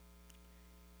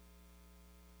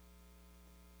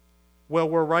Well,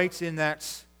 we're right in that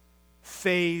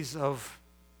phase of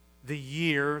the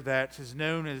year that is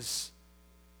known as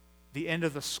the end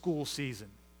of the school season.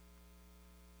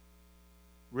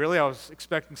 Really? I was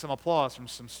expecting some applause from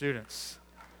some students.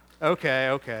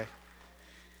 Okay.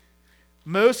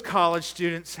 Most college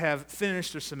students have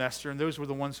finished their semester, and those were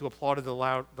the ones who applauded the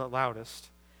loudest.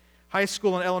 High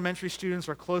school and elementary students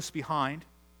are close behind.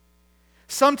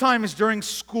 Sometimes during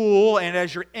school, and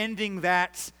as you're ending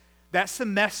that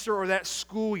semester or that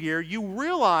school year, you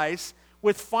realize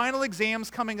with final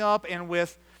exams coming up and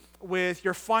with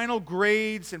your final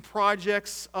grades and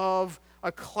projects of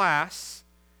a class,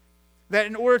 that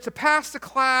in order to pass the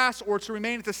class or to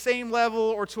remain at the same level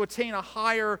or to attain a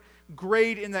higher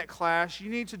grade in that class, you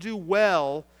need to do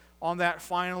well on that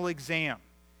final exam.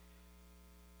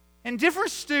 And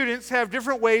different students have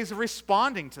different ways of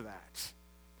responding to that.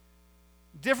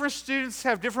 Different students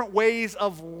have different ways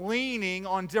of leaning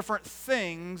on different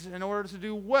things in order to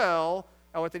do well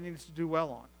at what they need to do well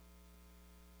on.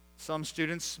 Some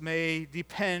students may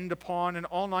depend upon an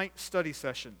all-night study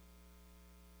session.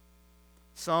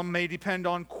 Some may depend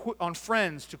on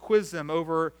friends to quiz them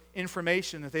over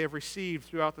information that they have received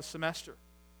throughout the semester.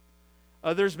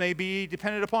 Others may be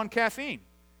dependent upon caffeine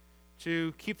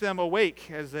to keep them awake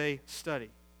as they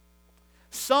study.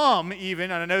 Some even,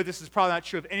 and I know this is probably not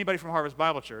true of anybody from Harvest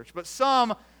Bible Church, but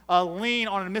some lean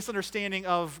on a misunderstanding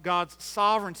of God's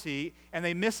sovereignty, and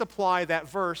they misapply that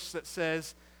verse that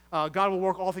says, God will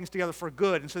work all things together for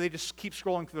good, and so they just keep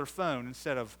scrolling through their phone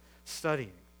instead of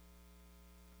studying.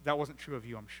 That wasn't true of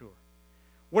you, I'm sure.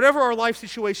 Whatever our life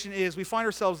situation is, we find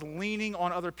ourselves leaning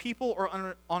on other people or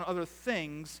on other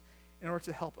things in order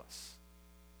to help us.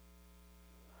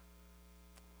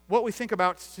 What we think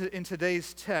about in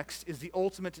today's text is the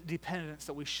ultimate dependence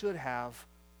that we should have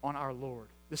on our Lord.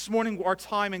 This morning, our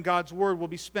time in God's Word will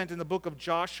be spent in the book of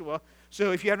Joshua.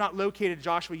 So if you have not located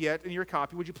Joshua yet in your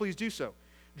copy, would you please do so?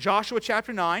 Joshua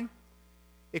chapter 9.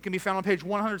 It can be found on page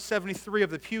 173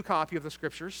 of the Pew copy of the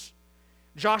Scriptures.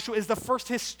 Joshua is the first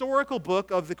historical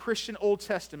book of the Christian Old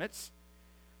Testament.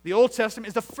 The Old Testament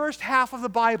is the first half of the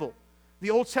Bible. The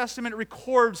Old Testament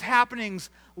records happenings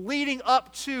leading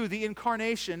up to the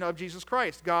incarnation of Jesus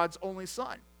Christ, God's only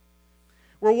Son.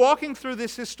 We're walking through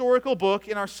this historical book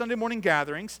in our Sunday morning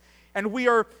gatherings, and we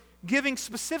are giving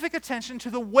specific attention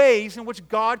to the ways in which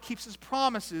God keeps His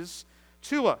promises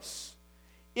to us.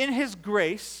 In His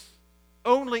grace,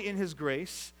 only in His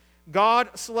grace, God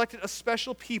selected a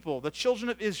special people, the children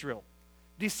of Israel,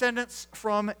 descendants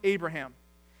from Abraham.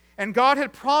 And God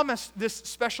had promised this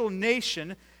special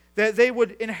nation that they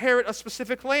would inherit a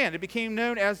specific land. It became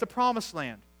known as the Promised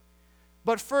Land.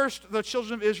 But first, the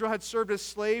children of Israel had served as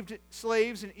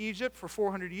slaves in Egypt for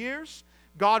 400 years.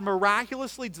 God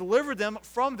miraculously delivered them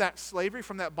from that slavery,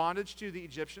 from that bondage to the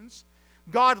Egyptians.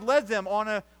 God led them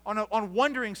on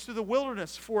wanderings through the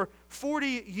wilderness for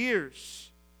 40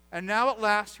 years. And now at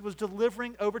last, He was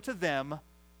delivering over to them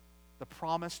the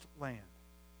Promised Land.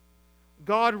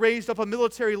 God raised up a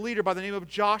military leader by the name of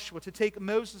Joshua to take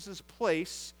Moses'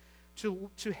 place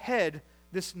to head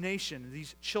this nation,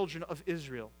 these children of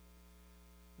Israel.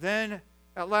 Then,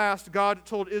 at last, God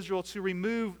told Israel to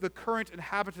remove the current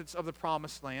inhabitants of the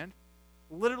Promised Land,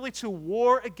 literally to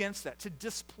war against that, to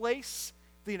displace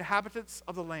the inhabitants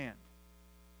of the land.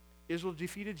 Israel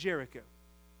defeated Jericho.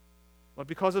 But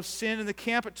because of sin in the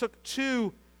camp, it took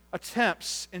 2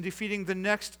 attempts in defeating the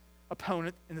next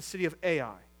opponent in the city of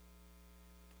Ai.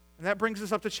 And that brings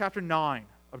us up to chapter 9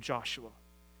 of Joshua.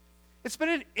 It's been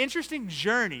an interesting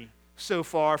journey so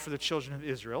far for the children of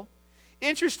Israel.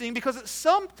 Interesting because at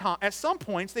some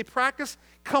points they practice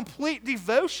complete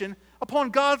devotion upon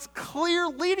God's clear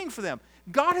leading for them.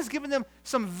 God has given them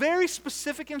some very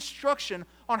specific instruction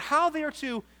on how they are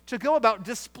to go about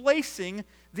displacing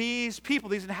these people,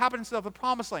 these inhabitants of the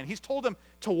Promised Land. He's told them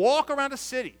to walk around a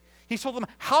city. He's told them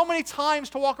how many times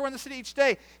to walk around the city each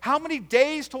day, how many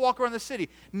days to walk around the city,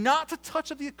 not to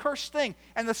touch of the accursed thing,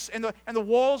 and the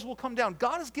walls will come down.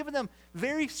 God has given them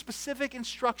very specific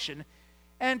instruction,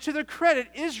 and to their credit,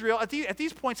 Israel at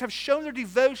these points have shown their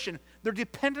devotion, their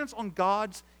dependence on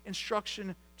God's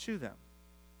instruction to them.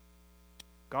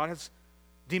 God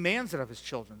demands it of His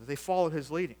children, that they follow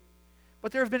His leading.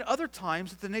 But there have been other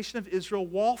times that the nation of Israel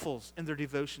waffles in their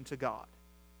devotion to God.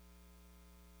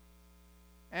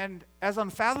 And as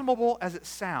unfathomable as it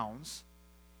sounds,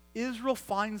 Israel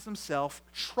finds themselves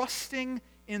trusting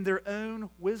in their own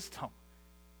wisdom,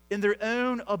 in their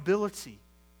own ability,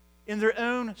 in their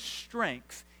own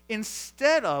strength,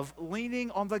 instead of leaning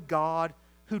on the God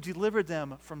who delivered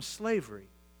them from slavery,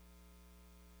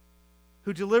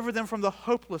 who delivered them from the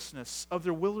hopelessness of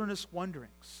their wilderness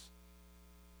wanderings.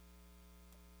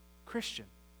 Christian,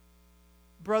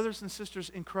 brothers and sisters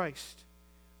in Christ,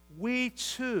 we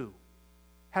too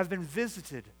have been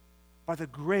visited by the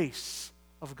grace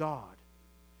of God.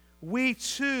 We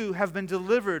too have been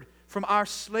delivered from our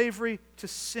slavery to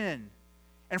sin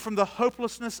and from the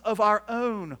hopelessness of our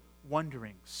own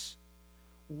wanderings.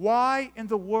 Why in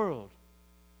the world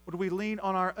would we lean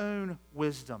on our own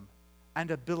wisdom and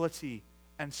ability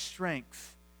and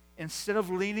strength instead of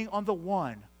leaning on the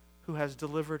one who has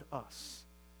delivered us?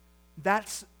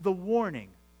 That's the warning.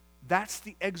 That's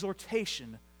the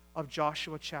exhortation of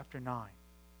Joshua chapter 9.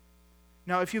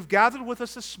 Now, if you've gathered with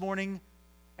us this morning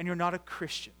and you're not a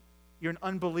Christian, you're an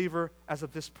unbeliever as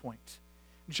of this point,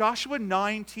 Joshua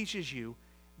 9 teaches you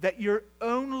that your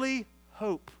only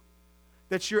hope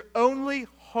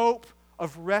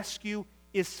of rescue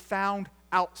is found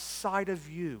outside of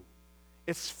you.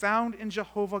 It's found in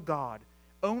Jehovah God.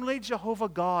 Only Jehovah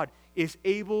God is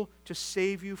able to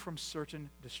save you from certain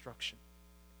destruction.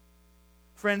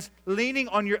 Friends, leaning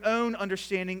on your own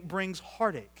understanding brings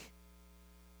heartache.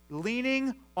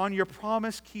 Leaning on your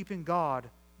promise-keeping God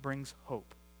brings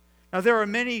hope. Now, there are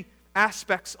many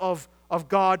aspects of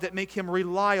God that make him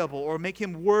reliable or make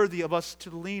him worthy of us to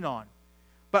lean on.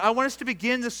 But I want us to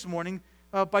begin this morning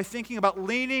by thinking about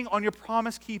leaning on your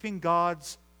promise-keeping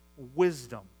God's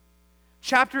wisdom.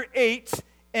 Chapter 8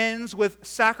 ends with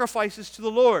sacrifices to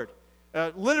the Lord.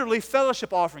 Literally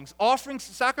fellowship offerings,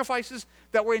 sacrifices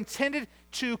that were intended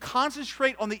to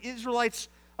concentrate on the Israelites'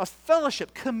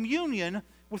 fellowship, communion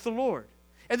with the Lord.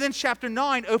 And then chapter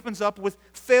 9 opens up with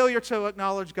failure to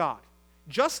acknowledge God.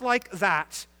 Just like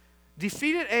that,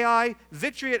 defeated Ai,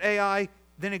 victory at Ai,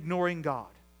 then ignoring God.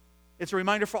 It's a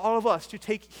reminder for all of us to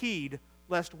take heed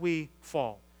lest we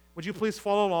fall. Would you please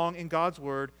follow along in God's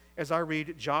Word as I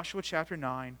read Joshua chapter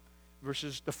 9,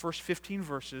 the first 15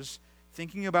 verses,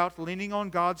 thinking about leaning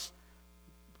on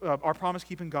our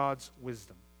promise-keeping God's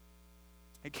wisdom.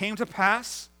 It came to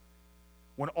pass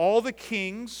when all the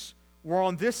kings were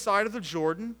on this side of the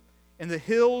Jordan, in the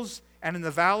hills and in the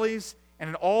valleys and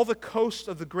in all the coasts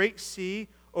of the great sea,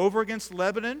 over against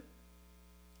Lebanon,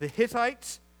 the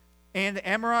Hittites and the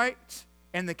Amorites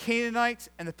and the Canaanites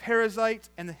and the Perizzites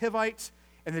and the Hivites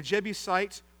and the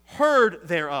Jebusites heard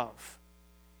thereof.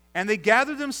 And they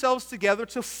gathered themselves together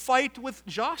to fight with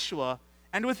Joshua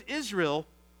and with Israel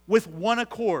with one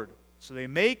accord. So they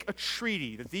make a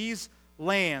treaty that these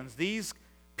lands, these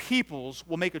peoples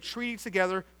will make a treaty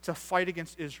together to fight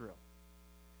against Israel.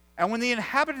 And when the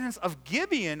inhabitants of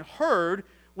Gibeon heard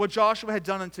what Joshua had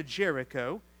done unto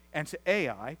Jericho and to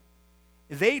Ai,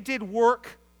 they did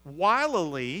work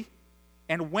wilily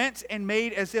and went and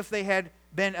made as if they had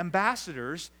been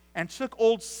ambassadors and took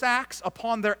old sacks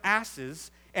upon their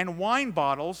asses and wine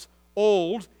bottles,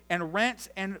 old and rent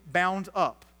and bound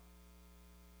up,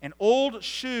 and old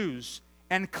shoes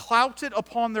and clouted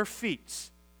upon their feet.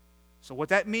 So what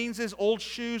that means is old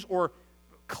shoes or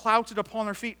clouted upon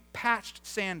their feet, patched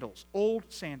sandals, old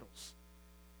sandals,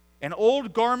 and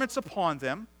old garments upon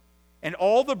them, and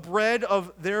all the bread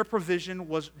of their provision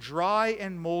was dry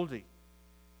and moldy.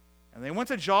 And they went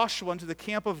to Joshua unto the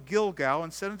camp of Gilgal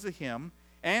and said unto him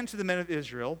and to the men of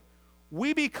Israel,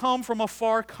 We be come from a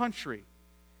far country.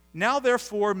 Now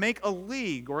therefore make a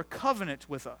league or a covenant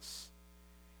with us.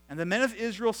 And the men of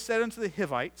Israel said unto the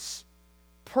Hivites,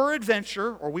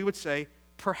 Peradventure, or we would say,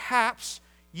 perhaps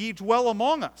ye dwell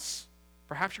among us.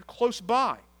 Perhaps you're close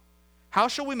by. How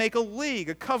shall we make a league,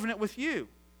 a covenant with you?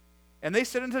 And they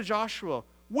said unto Joshua,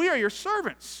 We are your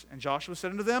servants. And Joshua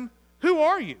said unto them, Who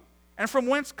are you? And from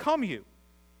whence come you?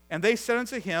 And they said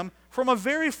unto him, From a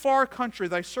very far country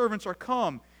thy servants are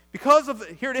come. Because of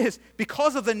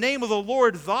the name of the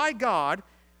Lord thy God,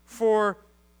 for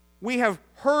we have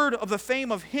heard of the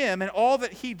fame of him and all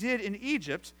that he did in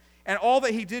Egypt, and all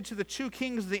that he did to the two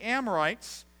kings of the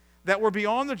Amorites that were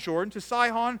beyond the Jordan, to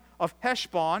Sihon of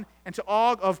Heshbon, and to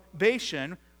Og of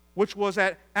Bashan, which was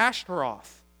at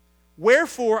Ashtaroth.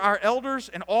 Wherefore our elders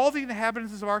and all the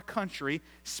inhabitants of our country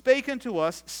spake unto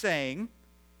us, saying,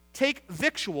 Take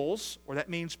victuals, or that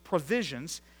means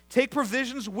provisions, take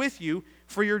provisions with you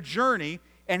for your journey,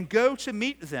 and go to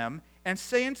meet them, and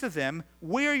say unto them,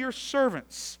 We are your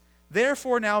servants.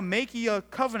 Therefore now make ye a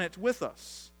covenant with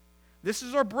us. This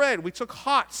is our bread. We took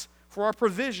hots for our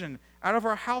provision out of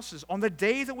our houses on the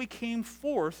day that we came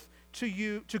forth to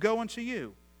you to go unto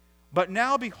you. But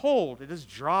now behold, it is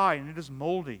dry and it is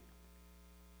moldy.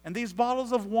 And these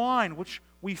bottles of wine which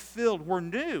we filled were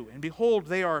new, and behold,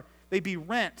 they be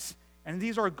rent, and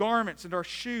these our garments and our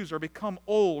shoes are become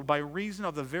old by reason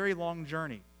of the very long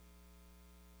journey.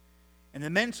 And the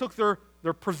men took their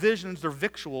provisions, their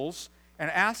victuals,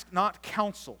 and asked not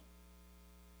counsel.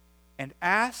 And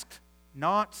asked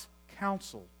not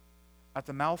counsel at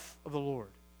the mouth of the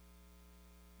Lord.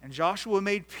 And Joshua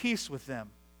made peace with them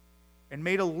and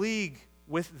made a league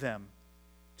with them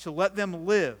to let them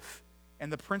live,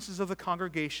 and the princes of the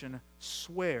congregation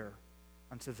swear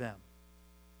unto them.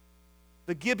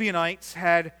 The Gibeonites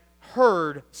had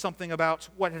heard something about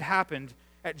what had happened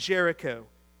at Jericho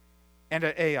and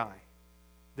at Ai,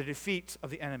 the defeat of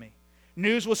the enemy.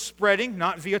 News was spreading,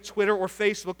 not via Twitter or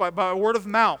Facebook, but by word of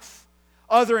mouth.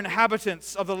 Other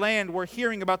inhabitants of the land were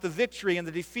hearing about the victory and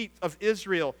the defeat of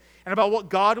Israel and about what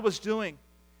God was doing.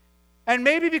 And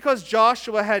maybe because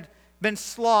Joshua had been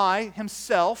sly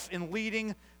himself in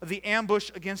leading the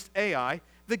ambush against Ai,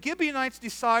 the Gibeonites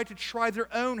decided to try their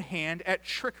own hand at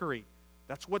trickery.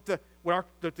 That's what the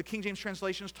King James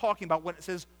translation is talking about when it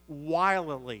says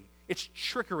wilily. It's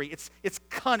trickery, it's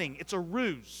cunning, it's a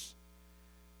ruse.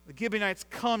 The Gibeonites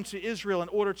come to Israel in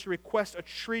order to request a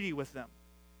treaty with them.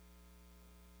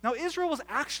 Now, Israel was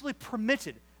actually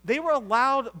permitted. They were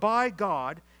allowed by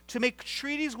God to make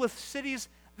treaties with cities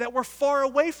that were far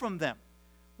away from them,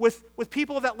 with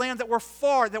people of that land that were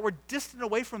far, that were distant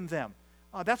away from them.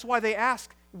 That's why they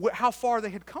asked how far they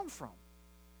had come from.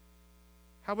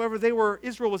 However,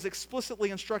 Israel was explicitly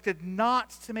instructed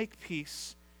not to make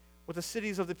peace with the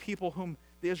cities of the people whom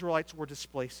the Israelites were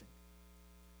displacing.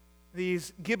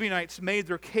 These Gibeonites made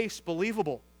their case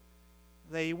believable.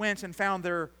 They went and found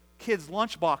their kids'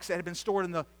 lunchbox that had been stored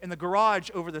in the garage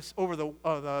over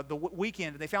the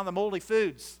weekend, and they found the moldy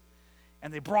foods,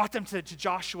 and they brought them to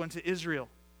Joshua and to Israel.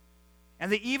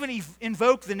 And they even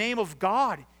invoked the name of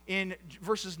God in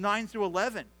verses 9 through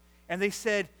 11. And they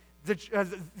said,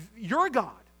 your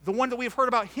God, the one that we've heard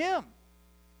about him.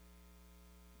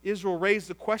 Israel raised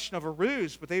the question of a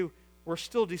ruse, but they were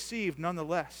still deceived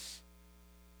nonetheless.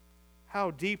 How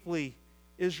deeply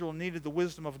Israel needed the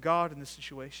wisdom of God in this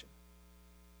situation.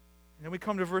 And then we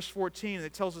come to verse 14, and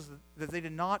it tells us that they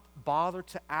did not bother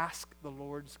to ask the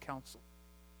Lord's counsel.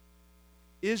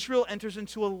 Israel enters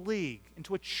into a league,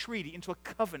 into a treaty, into a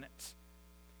covenant.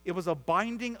 It was a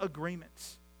binding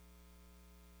agreement.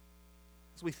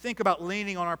 As we think about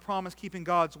leaning on our promise-keeping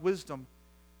God's wisdom,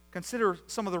 consider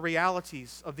some of the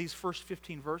realities of these first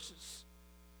 15 verses.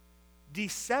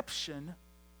 Deception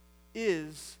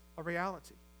is a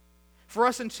reality. For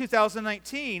us in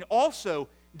 2019, also,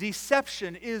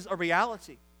 deception is a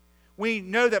reality. We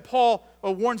know that Paul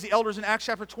warns the elders in Acts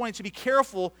chapter 20 to be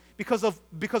careful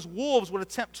because wolves would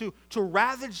attempt to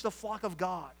ravage the flock of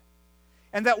God.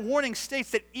 And that warning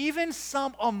states that even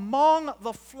some among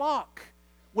the flock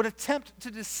would attempt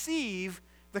to deceive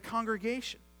the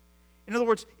congregation. In other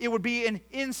words, it would be an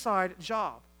inside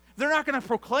job. They're not going to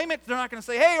proclaim it. They're not going to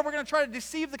say, hey, we're going to try to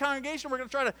deceive the congregation. We're going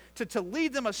to try to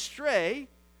lead them astray.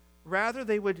 Rather,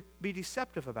 they would be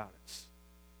deceptive about it.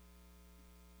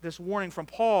 This warning from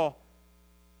Paul,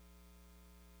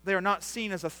 they are not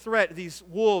seen as a threat. These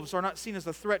wolves are not seen as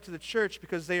a threat to the church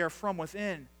because they are from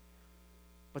within.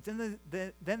 But then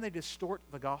they distort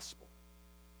the gospel.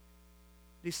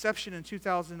 Deception in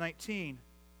 2019.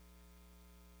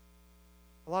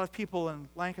 A lot of people in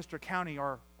Lancaster County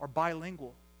are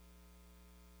bilingual.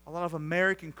 A lot of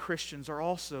American Christians are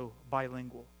also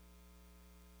bilingual.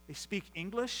 They speak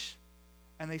English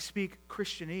and they speak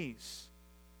Christianese.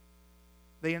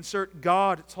 They insert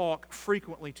God talk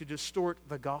frequently to distort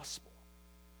the gospel.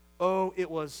 Oh, it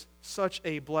was such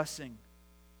a blessing.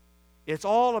 It's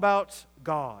all about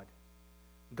God.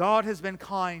 God has been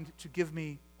kind to give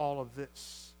me all of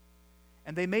this.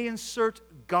 And they may insert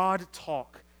God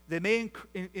talk. They may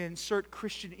insert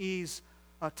Christianese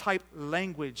type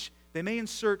language. They may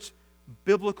insert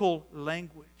biblical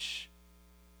language.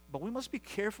 But we must be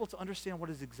careful to understand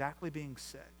what is exactly being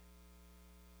said.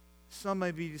 Some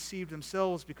may be deceived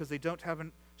themselves because they don't have a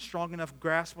strong enough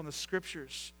grasp on the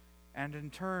Scriptures, and in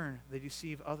turn, they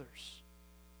deceive others.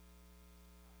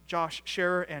 Josh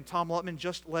Scherer and Tom Lutman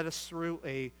just led us through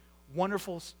a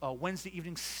wonderful Wednesday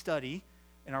evening study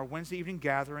in our Wednesday evening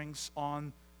gatherings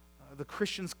on the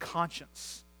Christian's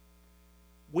conscience.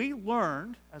 We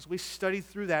learned, as we studied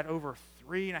through that over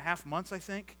 3.5 months, I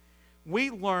think,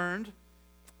 we learned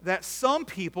that some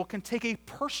people can take a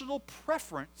personal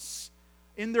preference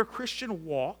in their Christian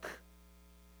walk.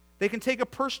 They can take a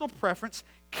personal preference,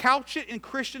 couch it in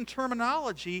Christian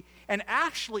terminology, and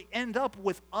actually end up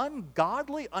with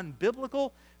ungodly,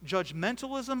 unbiblical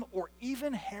judgmentalism or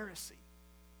even heresy.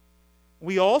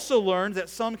 We also learned that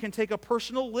some can take a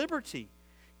personal liberty,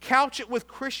 couch it with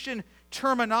Christian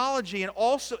terminology, and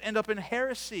also end up in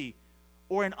heresy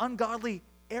or in ungodly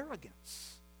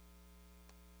arrogance.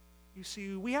 You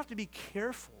see, we have to be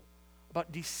careful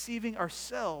about deceiving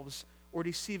ourselves or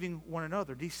deceiving one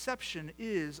another. Deception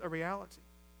is a reality.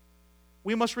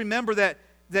 We must remember that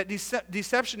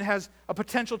deception has a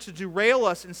potential to derail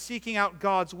us in seeking out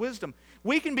God's wisdom.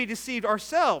 We can be deceived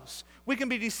ourselves. We can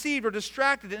be deceived or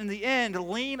distracted, and in the end,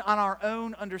 lean on our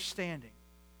own understanding.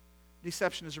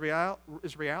 Deception is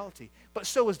reality, but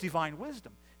so is divine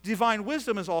wisdom. Divine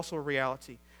wisdom is also a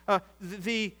reality.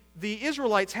 The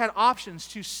Israelites had options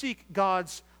to seek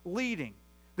God's leading.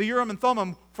 The Urim and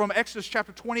Thummim from Exodus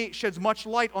chapter 28 sheds much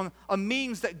light on a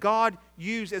means that God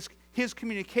used as his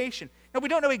communication. Now, we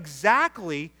don't know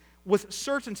exactly with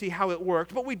certainty how it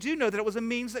worked, but we do know that it was a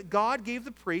means that God gave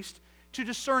the priest to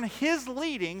discern his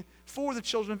leading for the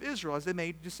children of Israel as they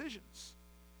made decisions.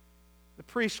 The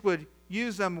priest would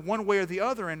use them one way or the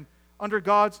other, and under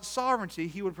God's sovereignty,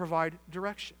 he would provide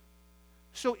direction.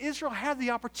 So Israel had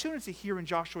the opportunity here in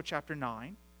Joshua chapter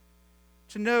 9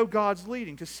 to know God's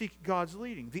leading, to seek God's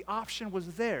leading. The option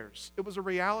was theirs. It was a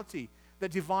reality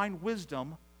that divine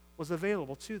wisdom was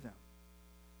available to them.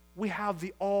 We have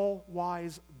the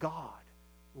all-wise God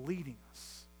leading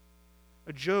us.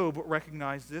 Job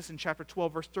recognized this in chapter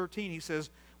 12, verse 13. He says,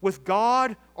 "With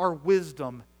God are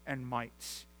wisdom and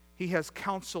might. He has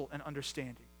counsel and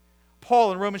understanding."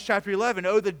 Paul in Romans chapter 11,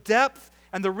 "Oh, the depth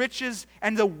and the riches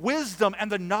and the wisdom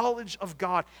and the knowledge of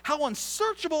God. How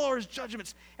unsearchable are his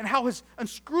judgments and how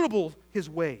inscrutable his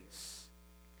ways."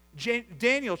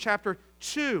 Daniel chapter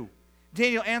 2,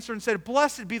 Daniel answered and said,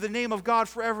 "Blessed be the name of God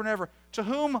forever and ever, to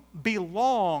whom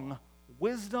belong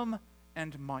wisdom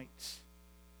and might."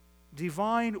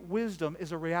 Divine wisdom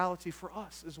is a reality for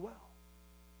us as well.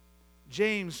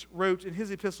 James wrote in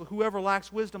his epistle, "Whoever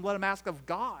lacks wisdom, let him ask of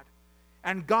God,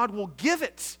 and God will give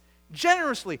it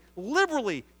generously,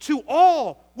 liberally, to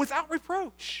all without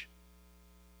reproach."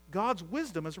 God's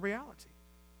wisdom is a reality.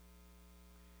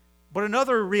 But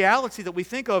another reality that we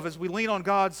think of as we lean on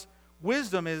God's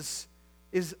wisdom is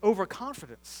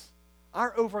overconfidence.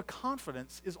 Our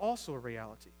overconfidence is also a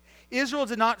reality. Israel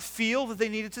did not feel that they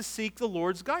needed to seek the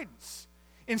Lord's guidance.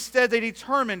 Instead, they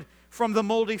determined from the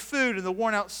moldy food and the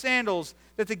worn-out sandals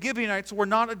that the Gibeonites were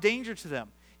not a danger to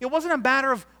them. It wasn't a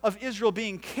matter of Israel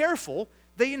being careful.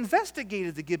 They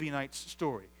investigated the Gibeonites'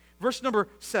 story. Verse number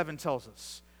 7 tells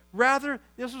us, rather,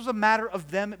 this was a matter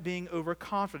of them being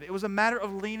overconfident. It was a matter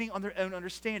of leaning on their own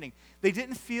understanding. They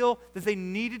didn't feel that they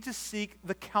needed to seek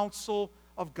the counsel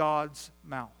of God's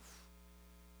mouth.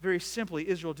 Very simply,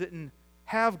 Israel didn't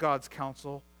have God's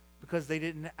counsel because they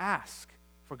didn't ask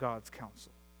for God's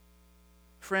counsel.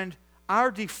 Friend, our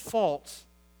default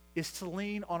is to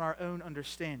lean on our own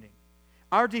understanding.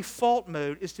 Our default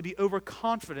mode is to be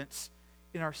overconfident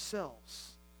in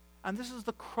ourselves. And this is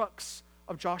the crux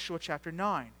of Joshua chapter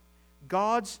 9.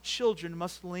 God's children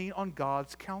must lean on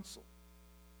God's counsel.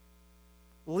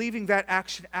 Leaving that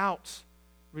action out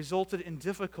resulted in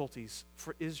difficulties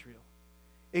for Israel.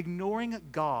 Ignoring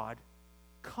God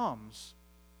comes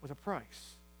with a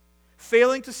price.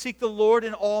 Failing to seek the Lord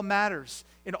in all matters,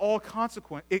 in all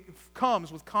consequence, it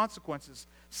comes with consequences,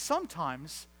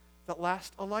 sometimes that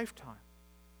last a lifetime.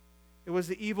 It was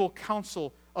the evil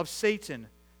counsel of Satan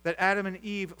that Adam and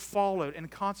Eve followed, and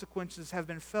consequences have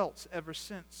been felt ever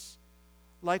since.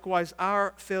 Likewise,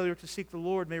 our failure to seek the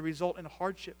Lord may result in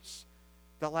hardships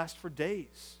that last for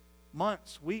days,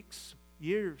 months, weeks,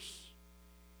 years.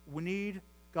 We need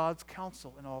God's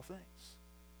counsel in all things.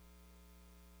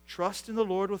 Trust in the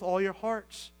Lord with all your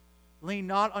hearts. Lean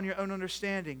not on your own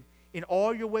understanding. In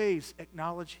all your ways,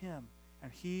 acknowledge Him,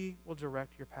 and He will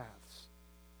direct your paths.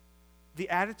 The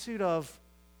attitude of,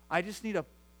 I just need to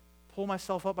pull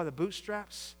myself up by the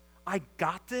bootstraps. I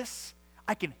got this.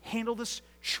 I can handle this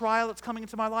trial that's coming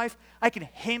into my life. I can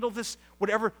handle this,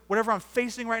 whatever I'm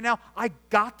facing right now. I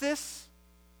got this.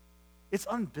 It's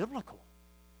unbiblical.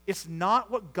 It's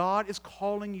not what God is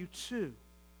calling you to.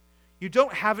 You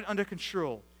don't have it under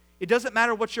control. It doesn't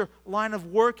matter what your line of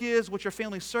work is, what your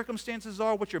family circumstances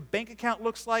are, what your bank account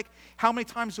looks like, how many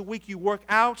times a week you work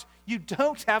out. You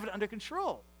don't have it under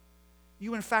control.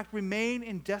 You, in fact, remain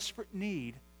in desperate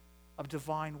need of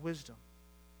divine wisdom.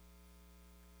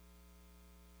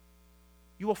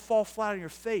 You will fall flat on your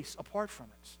face apart from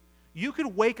it. You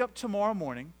could wake up tomorrow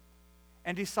morning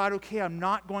and decide, okay, I'm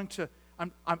not going to,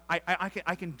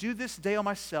 I can do this day on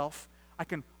myself. I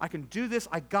can do this.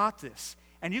 I got this.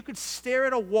 And you could stare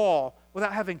at a wall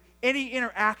without having any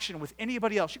interaction with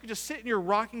anybody else. You could just sit in your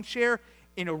rocking chair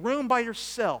in a room by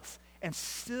yourself and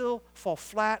still fall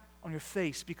flat on your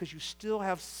face because you still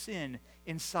have sin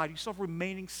inside. You still have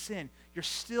remaining sin. You're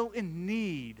still in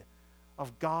need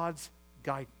of God's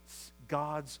guidance,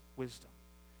 God's wisdom.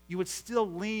 You would still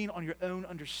lean on your own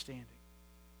understanding.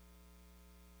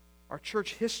 Our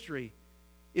church history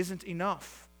isn't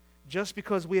enough. Just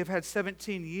because we have had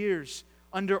 17 years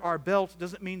under our belt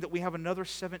doesn't mean that we have another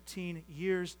 17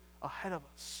 years ahead of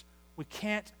us. We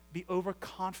can't be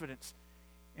overconfident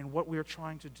in what we are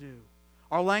trying to do.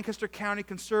 Our Lancaster County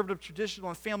conservative, traditional,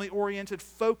 and family-oriented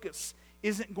focus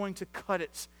isn't going to cut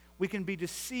it. We can be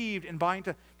deceived in buying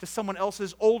to someone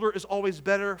else's older is always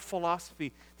better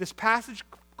philosophy. This passage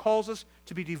calls us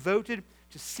to be devoted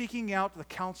to seeking out the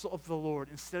counsel of the Lord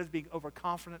instead of being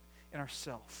overconfident in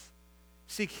ourselves.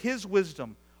 Seek His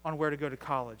wisdom on where to go to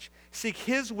college. Seek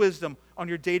His wisdom on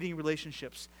your dating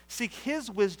relationships. Seek His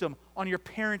wisdom on your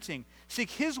parenting.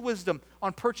 Seek His wisdom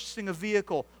on purchasing a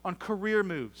vehicle, on career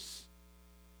moves.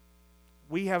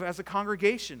 We have, as a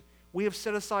congregation, we have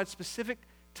set aside specific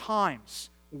times,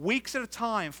 weeks at a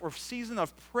time, for a season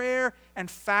of prayer and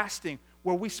fasting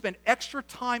where we spend extra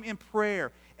time in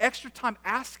prayer, extra time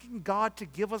asking God to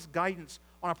give us guidance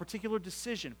on a particular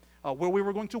decision, where we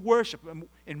were going to worship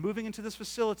and moving into this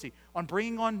facility, on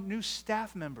bringing on new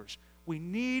staff members. We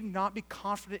need not be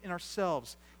confident in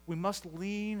ourselves. We must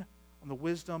lean on the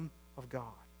wisdom of God.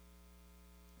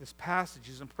 This passage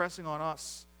is impressing on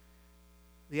us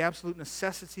the absolute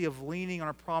necessity of leaning on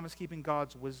our promise-keeping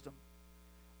God's wisdom.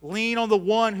 Lean on the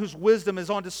one whose wisdom is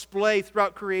on display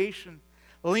throughout creation.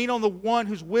 Lean on the one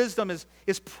whose wisdom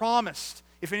is promised.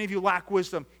 If any of you lack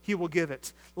wisdom, He will give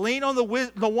it. Lean on the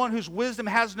one whose wisdom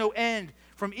has no end,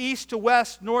 from east to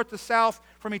west, north to south,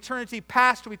 from eternity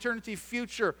past to eternity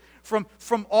future, from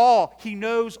all. He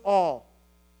knows all.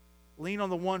 Lean on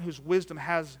the one whose wisdom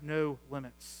has no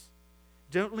limits.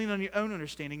 Don't lean on your own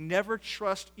understanding. Never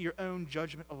trust your own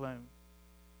judgment alone.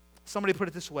 Somebody put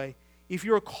it this way: if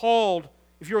you're called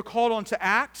on to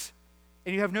act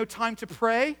and you have no time to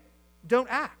pray, don't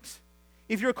act.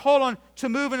 If you're called on to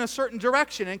move in a certain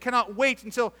direction and cannot wait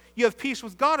until you have peace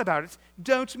with God about it,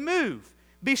 don't move.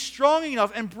 Be strong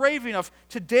enough and brave enough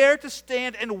to dare to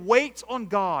stand and wait on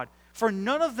God, for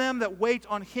none of them that wait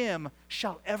on Him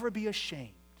shall ever be ashamed.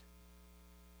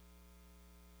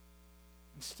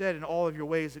 Instead, in all of your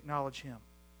ways, acknowledge Him,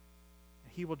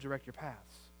 and He will direct your paths.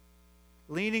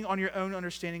 Leaning on your own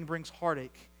understanding brings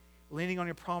heartache. Leaning on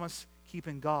your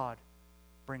promise-keeping God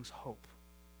brings hope.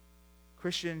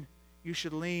 Christian, you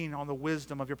should lean on the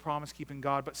wisdom of your promise-keeping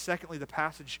God. But secondly, the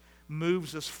passage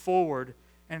moves us forward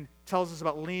and tells us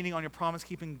about leaning on your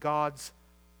promise-keeping God's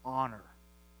honor.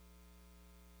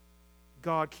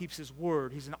 God keeps His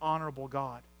word. He's an honorable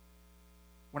God.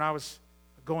 When I was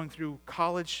going through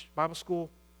college, Bible school,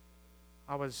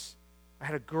 I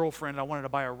had a girlfriend I wanted to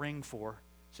buy a ring for,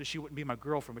 so she wouldn't be my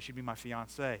girlfriend, but she'd be my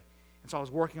fiancée. And so I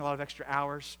was working a lot of extra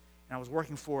hours, and I was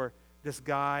working for this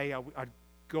guy. I'd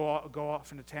go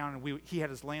off into town, and he had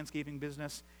his landscaping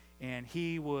business, and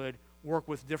he would work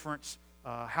with different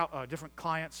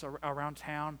clients around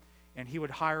town, and he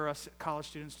would hire us college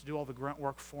students to do all the grunt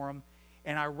work for him.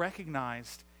 And I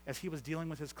recognized, as he was dealing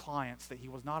with his clients, that he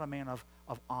was not a man of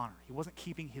honor. He wasn't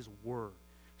keeping his word.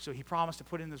 So he promised to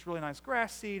put in this really nice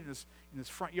grass seed in his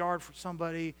front yard for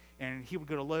somebody, and he would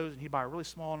go to Lowe's and he'd buy a really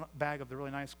small bag of the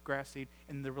really nice grass seed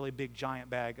and the really big giant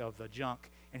bag of the junk,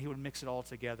 and he would mix it all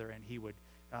together, and he would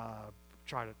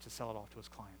try to sell it off to his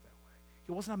client that way.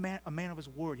 He wasn't a man of his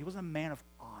word. He wasn't a man of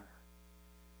honor.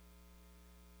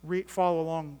 Follow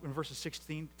along in verses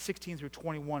 16 through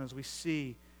 21 as we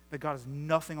see that God is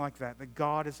nothing like that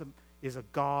God is a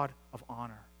God of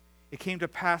honor. It came to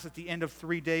pass at the end of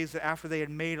 3 days that after they had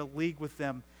made a league with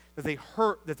them, that they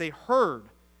heard,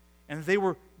 and that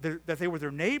they were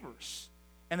their neighbors,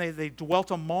 and they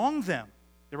dwelt among them.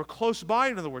 They were close by,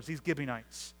 in other words, these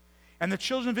Gibeonites. And the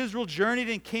children of Israel journeyed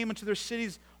and came into their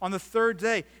cities on the third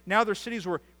day. Now their cities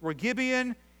were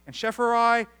Gibeon, and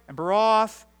Shepharai, and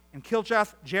Baroth, and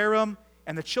Kiljath Jearim.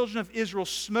 And the children of Israel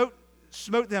smote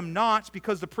them not,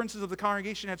 because the princes of the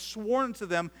congregation had sworn to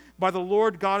them by the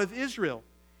Lord God of Israel.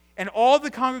 And all the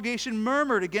congregation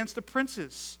murmured against the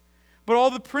princes. But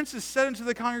all the princes said unto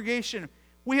the congregation,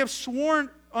 We have sworn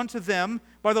unto them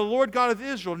by the Lord God of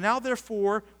Israel. Now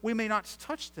therefore we may not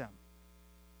touch them.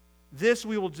 This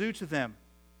we will do to them.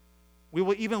 We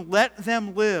will even let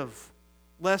them live,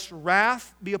 lest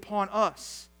wrath be upon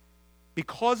us,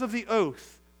 because of the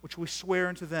oath which we swear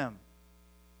unto them.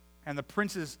 And the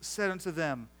princes said unto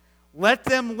them, Let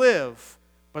them live,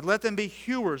 but let them be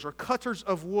hewers or cutters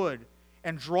of wood,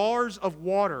 and drawers of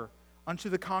water unto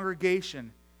the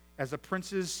congregation, as the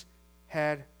princes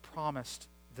had promised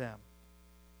them.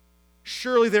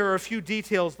 Surely there are a few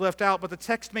details left out, but the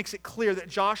text makes it clear that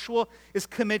Joshua is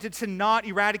committed to not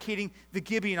eradicating the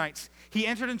Gibeonites. He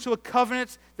entered into a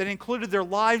covenant that included their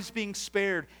lives being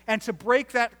spared, and to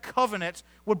break that covenant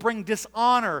would bring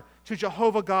dishonor to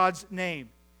Jehovah God's name.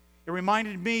 It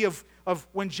reminded me of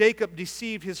when Jacob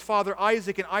deceived his father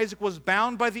Isaac, and Isaac was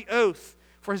bound by the oath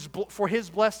for his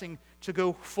blessing to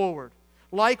go forward.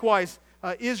 Likewise,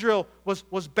 Israel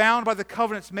was bound by the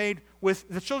covenants made with,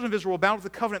 the children of Israel were bound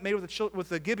with the covenant made with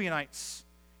the Gibeonites,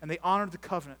 and they honored the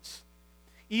covenants.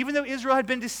 Even though Israel had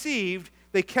been deceived,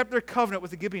 they kept their covenant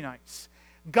with the Gibeonites.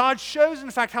 God shows,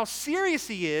 in fact, how serious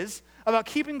he is about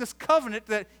keeping this covenant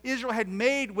that Israel had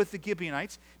made with the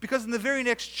Gibeonites, because in the very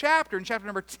next chapter, in chapter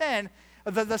number 10,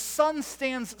 the sun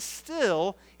stands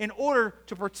still in order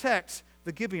to protect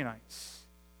the Gibeonites.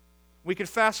 We could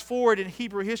fast forward in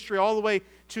Hebrew history all the way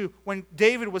to when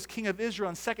David was king of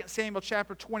Israel in 2 Samuel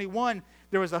chapter 21.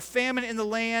 There was a famine in the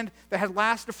land that had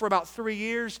lasted for about 3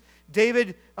 years.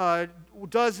 David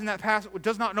does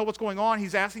not know what's going on.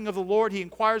 He's asking of the Lord. He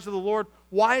inquires of the Lord,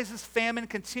 why is this famine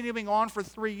continuing on for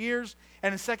 3 years?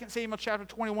 And in 2 Samuel chapter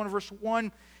 21, verse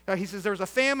 1, he says, there was a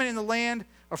famine in the land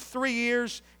of 3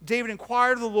 years. David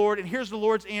inquired of the Lord, and here's the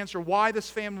Lord's answer, why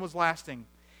this famine was lasting.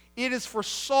 It is for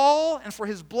Saul and for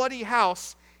his bloody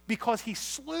house, because he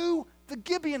slew the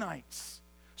Gibeonites.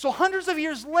 So hundreds of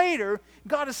years later,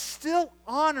 God is still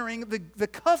honoring the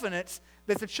covenants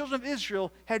that the children of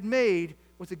Israel had made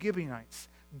with the Gibeonites.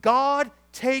 God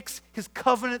takes his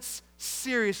covenants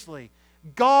seriously.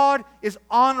 God is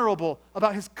honorable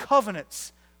about his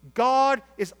covenants. God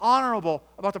is honorable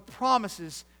about the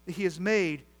promises that he has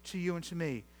made to you and to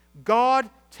me. God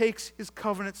takes his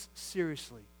covenants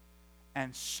seriously.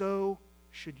 And so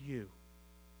should you.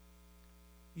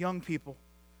 Young people,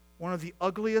 one of the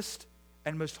ugliest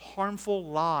and most harmful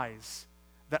lies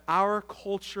that our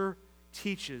culture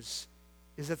teaches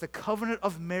is that the covenant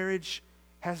of marriage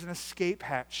has an escape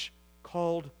hatch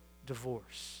called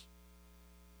divorce.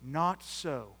 Not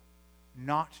so,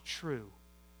 not true,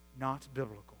 not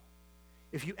biblical.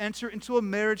 If you enter into a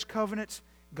marriage covenant,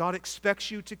 God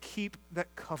expects you to keep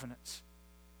that covenant.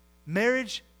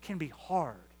 Marriage can be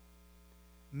hard.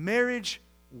 Marriage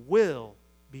will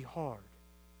be hard.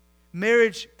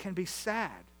 Marriage can be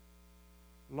sad.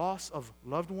 Loss of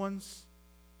loved ones,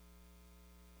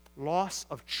 loss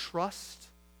of trust,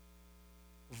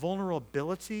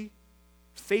 vulnerability,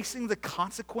 facing the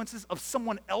consequences of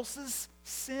someone else's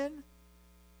sin.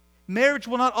 Marriage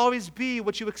will not always be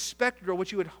what you expected or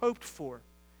what you had hoped for.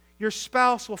 Your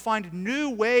spouse will find new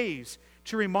ways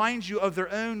to remind you of their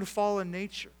own fallen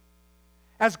nature.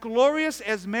 As glorious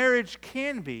as marriage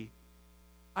can be,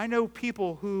 I know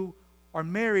people who are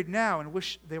married now and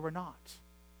wish they were not.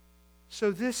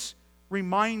 So this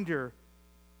reminder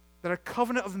that a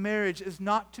covenant of marriage is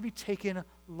not to be taken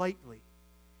lightly.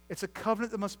 It's a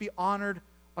covenant that must be honored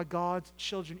by God's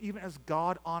children, even as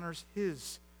God honors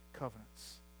his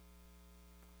covenants.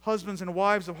 Husbands and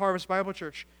wives of Harvest Bible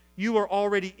Church, you are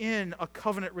already in a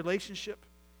covenant relationship.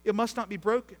 It must not be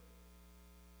broken.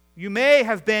 You may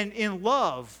have been in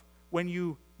love when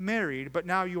you married, but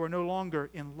now you are no longer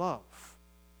in love.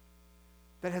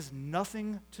 That has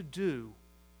nothing to do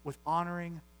with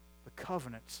honoring the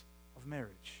covenant of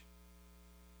marriage.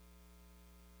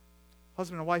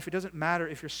 Husband and wife, it doesn't matter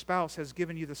if your spouse has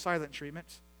given you the silent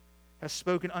treatment, has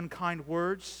spoken unkind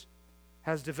words,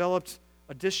 has developed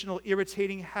additional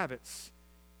irritating habits,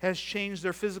 has changed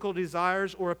their physical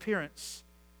desires or appearance,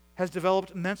 has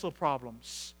developed mental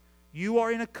problems. You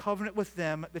are in a covenant with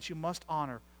them that you must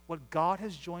honor. What God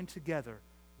has joined together,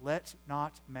 let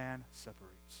not man separate.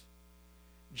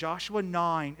 Joshua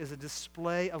 9 is a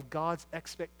display of God's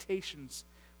expectations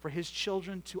for his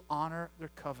children to honor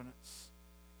their covenants.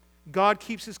 God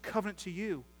keeps his covenant to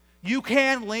you. You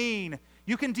can lean.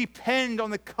 You can depend on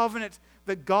the covenant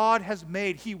that God has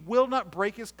made. He will not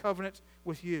break his covenant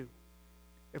with you.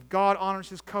 If God honors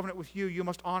his covenant with you, you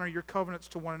must honor your covenants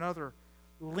to one another.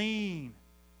 Lean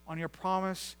on your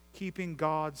promise-keeping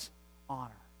God's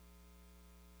honor.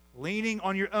 Leaning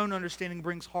on your own understanding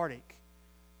brings heartache.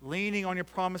 Leaning on your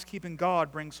promise-keeping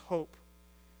God brings hope.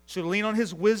 So lean on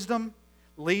his wisdom,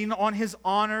 lean on his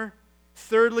honor.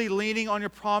 Thirdly, leaning on your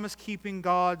promise-keeping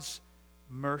God's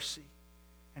mercy.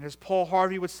 And as Paul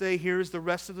Harvey would say, here's the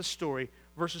rest of the story,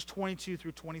 verses 22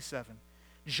 through 27.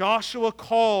 Joshua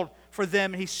called for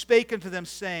them, and he spake unto them,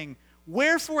 saying,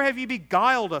 Wherefore have ye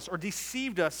beguiled us, or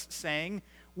deceived us, saying,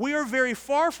 We are very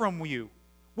far from you,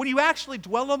 when you actually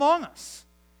dwell among us?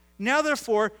 Now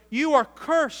therefore, you are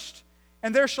cursed,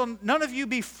 and there shall none of you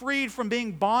be freed from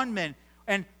being bondmen,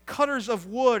 and cutters of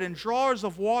wood, and drawers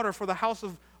of water for the house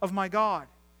of my God.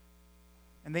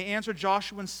 And they answered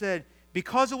Joshua and said,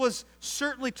 Because it was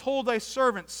certainly told thy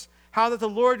servants, how that the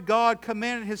Lord God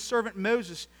commanded his servant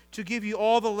Moses to give you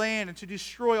all the land, and to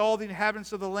destroy all the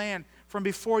inhabitants of the land from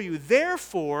before you.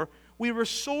 Therefore, we were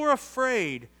sore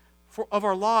afraid of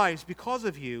our lives because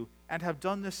of you, and have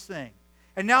done this thing.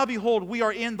 And now behold, we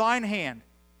are in thine hand,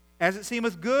 As it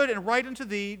seemeth good and right unto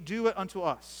thee, do it unto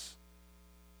us.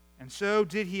 And so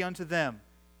did he unto them,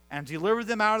 and delivered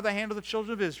them out of the hand of the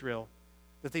children of Israel,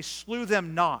 that they slew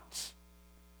them not.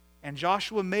 And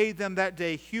Joshua made them that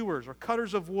day hewers or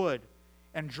cutters of wood,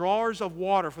 and drawers of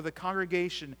water for the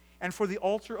congregation, and for the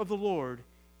altar of the Lord,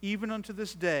 even unto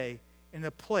this day, in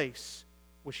the place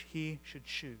which he should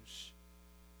choose.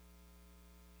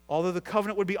 Although the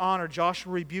covenant would be honored,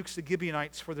 Joshua rebukes the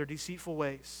Gibeonites for their deceitful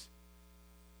ways.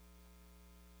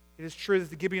 It is true that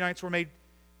the Gibeonites were made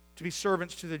to be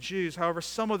servants to the Jews. However,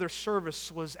 some of their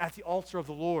service was at the altar of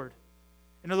the Lord.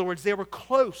 In other words, they were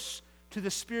close to the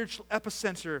spiritual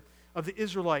epicenter of the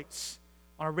Israelites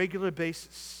on a regular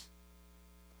basis.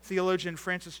 Theologian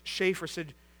Francis Schaeffer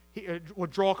said he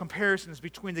would draw comparisons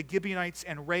between the Gibeonites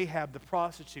and Rahab, the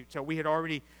prostitute, that we had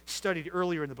already studied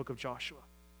earlier in the book of Joshua.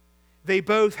 They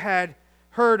both had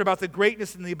heard about the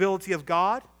greatness and the ability of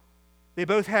God. They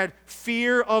both had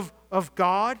fear of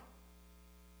God.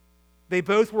 They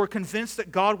both were convinced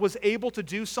that God was able to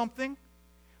do something.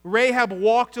 Rahab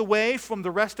walked away from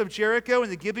the rest of Jericho,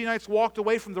 and the Gibeonites walked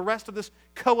away from the rest of this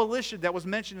coalition that was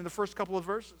mentioned in the first couple of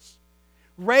verses.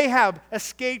 Rahab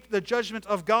escaped the judgment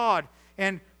of God,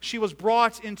 and she was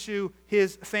brought into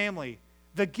his family.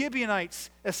 The Gibeonites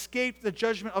escaped the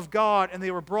judgment of God, and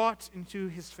they were brought into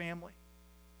his family.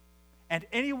 And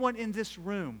anyone in this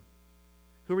room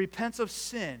who repents of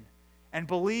sin and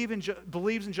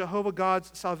believes in Jehovah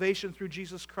God's salvation through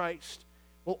Jesus Christ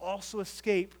will also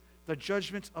escape the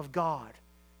judgment of God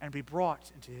and be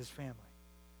brought into his family.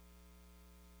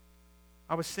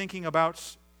 I was thinking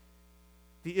about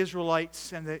the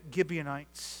Israelites and the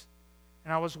Gibeonites,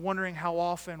 and I was wondering how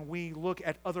often we look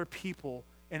at other people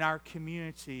in our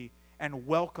community and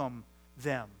welcome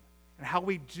them, and how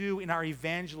we do in our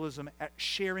evangelism at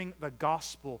sharing the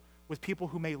gospel with people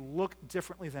who may look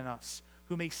differently than us,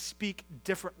 who may speak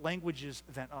different languages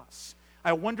than us.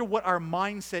 I wonder what our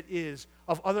mindset is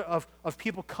of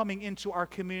people coming into our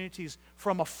communities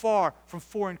from afar, from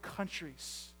foreign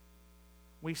countries.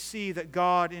 We see that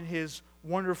God, in his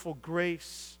wonderful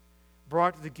grace,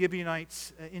 brought the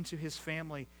Gibeonites into his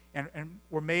family and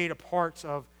were made a part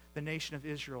of the nation of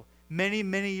Israel. Many,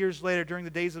 many years later, during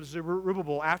the days of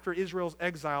Zerubbabel, after Israel's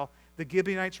exile, the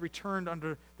Gibeonites returned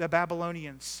under the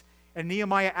Babylonians. And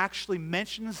Nehemiah actually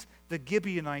mentions the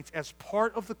Gibeonites as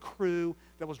part of the crew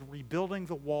that was rebuilding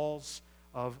the walls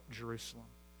of Jerusalem.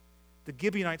 The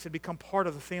Gibeonites had become part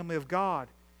of the family of God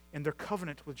in their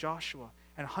covenant with Joshua.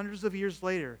 And hundreds of years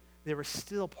later, they were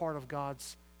still part of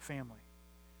God's family.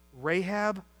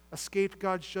 Rahab escaped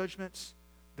God's judgments.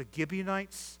 The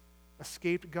Gibeonites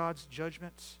escaped God's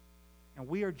judgments. And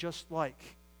we are just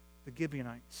like the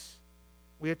Gibeonites.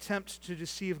 We attempt to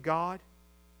deceive God.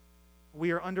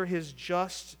 We are under his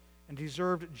just and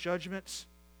deserved judgments.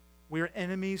 We are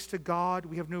enemies to God.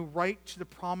 We have no right to the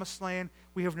promised land.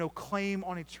 We have no claim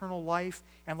on eternal life.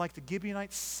 And like the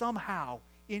Gibeonites, somehow,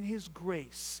 in his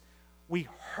grace, we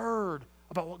heard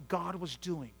about what God was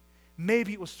doing.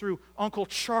 Maybe it was through Uncle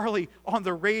Charlie on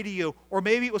the radio, or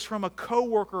maybe it was from a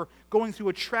coworker going through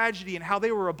a tragedy and how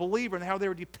they were a believer and how they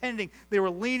were depending, they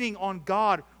were leaning on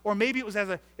God. Or maybe it was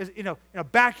in a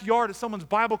backyard at someone's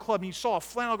Bible club and you saw a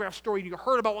flannel graph story and you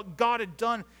heard about what God had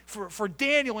done for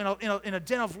Daniel in a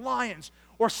den of lions.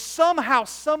 Or somehow,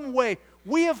 some way,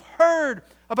 we have heard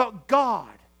about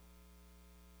God.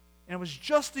 And it was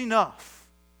just enough.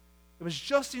 It was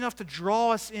just enough to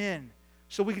draw us in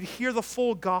so we could hear the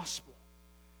full gospel.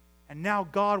 And now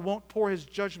God won't pour his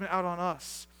judgment out on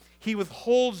us. He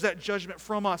withholds that judgment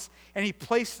from us, and he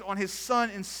placed it on his Son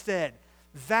instead.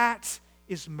 That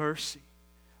is mercy.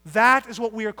 That is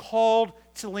what we are called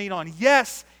to lean on.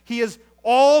 Yes, he is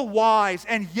all-wise,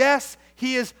 and yes,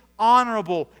 he is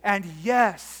honorable, and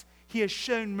yes, he has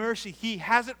shown mercy. He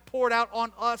hasn't poured out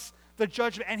on us the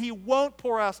judgment, and he won't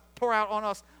pour out on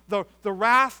us the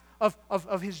wrath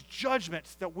of his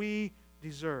judgment that we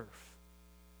deserve.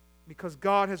 Because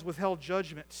God has withheld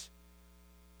judgment,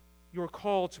 you are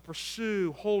called to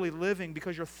pursue holy living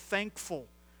because you're thankful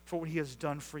for what he has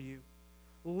done for you.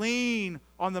 Lean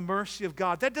on the mercy of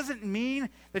God. That doesn't mean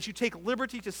that you take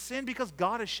liberty to sin because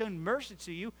God has shown mercy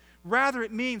to you. Rather,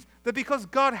 it means that because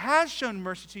God has shown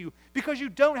mercy to you, because you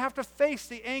don't have to face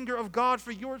the anger of God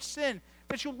for your sin,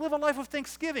 that you live a life of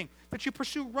thanksgiving, that you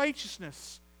pursue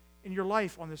righteousness in your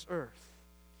life on this earth.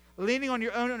 Leaning on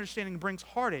your own understanding brings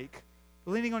heartache.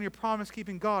 Leaning on your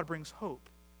promise-keeping God brings hope.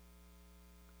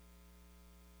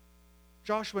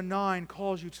 Joshua 9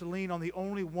 calls you to lean on the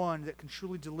only one that can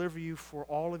truly deliver you for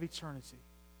all of eternity.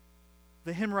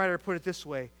 The hymn writer put it this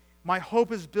way: "My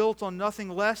hope is built on nothing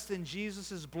less than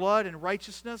Jesus' blood and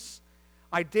righteousness.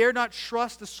 I dare not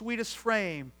trust the sweetest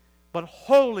frame, but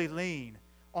wholly lean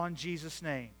on Jesus'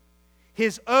 name.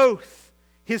 His oath,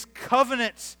 His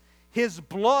covenant, His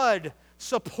blood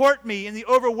support me in the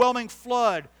overwhelming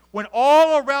flood. When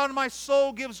all around my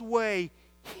soul gives way,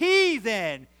 He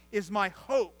then is my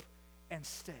hope and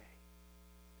stay.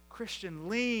 Christian,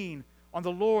 lean on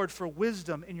the Lord for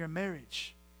wisdom in your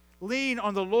marriage. Lean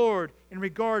on the Lord in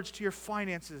regards to your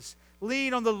finances.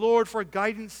 Lean on the Lord for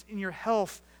guidance in your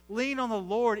health. Lean on the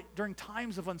Lord during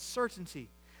times of uncertainty.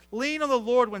 Lean on the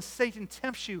Lord when Satan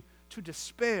tempts you to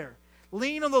despair.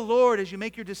 Lean on the Lord as you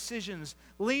make your decisions.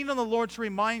 Lean on the Lord to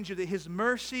remind you that His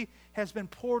mercy has been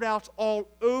poured out all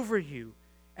over you,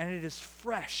 and it is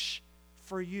fresh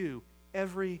for you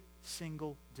every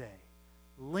single day.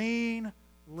 Lean,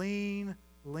 lean,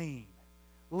 lean.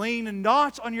 Lean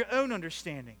not on your own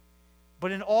understanding,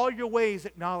 but in all your ways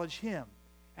acknowledge Him,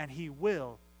 and He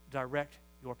will direct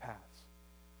your paths.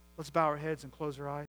 Let's bow our heads and close our eyes.